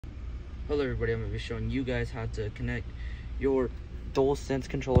Hello everybody, I'm going to be showing you guys how to connect your DualSense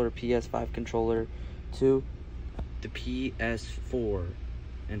controller, PS5 controller to the PS4.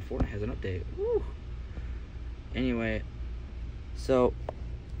 And Fortnite has an update. Woo! Anyway, so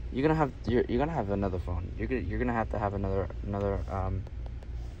you're gonna have another phone. You're gonna have to have another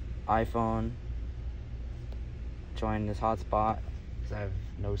iPhone. Join this hotspot because I have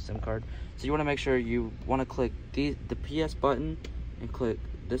no SIM card. So you want to make sure you want to click the PS button and click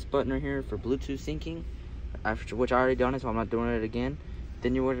this button right here for Bluetooth syncing, which I already done it, so I'm not doing it again.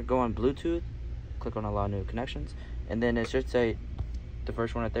 Then you want to go on Bluetooth, click on allow new connections, and then it should say the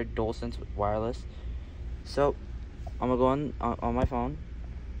first one right there, DualSense wireless. So I'm gonna go on my phone,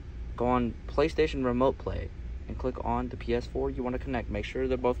 go on PlayStation Remote Play, and click on the PS4 you want to connect. Make sure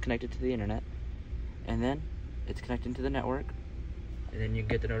they're both connected to the internet, and then it's connecting to the network, and then you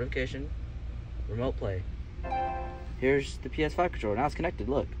get the notification, Remote Play. Here's the PS5 controller. Now it's connected,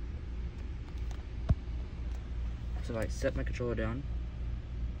 look. So I set my controller down,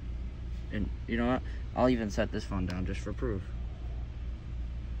 and you know what? I'll even set this phone down just for proof.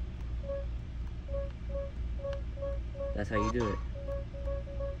 That's how you do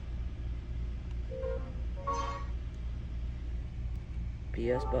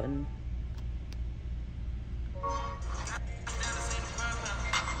it. PS button.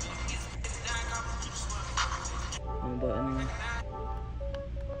 Home button.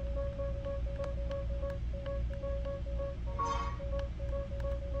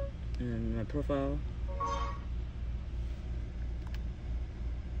 And my profile.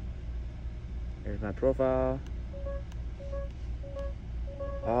 There's my profile.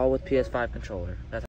 All with PS5 controller. That's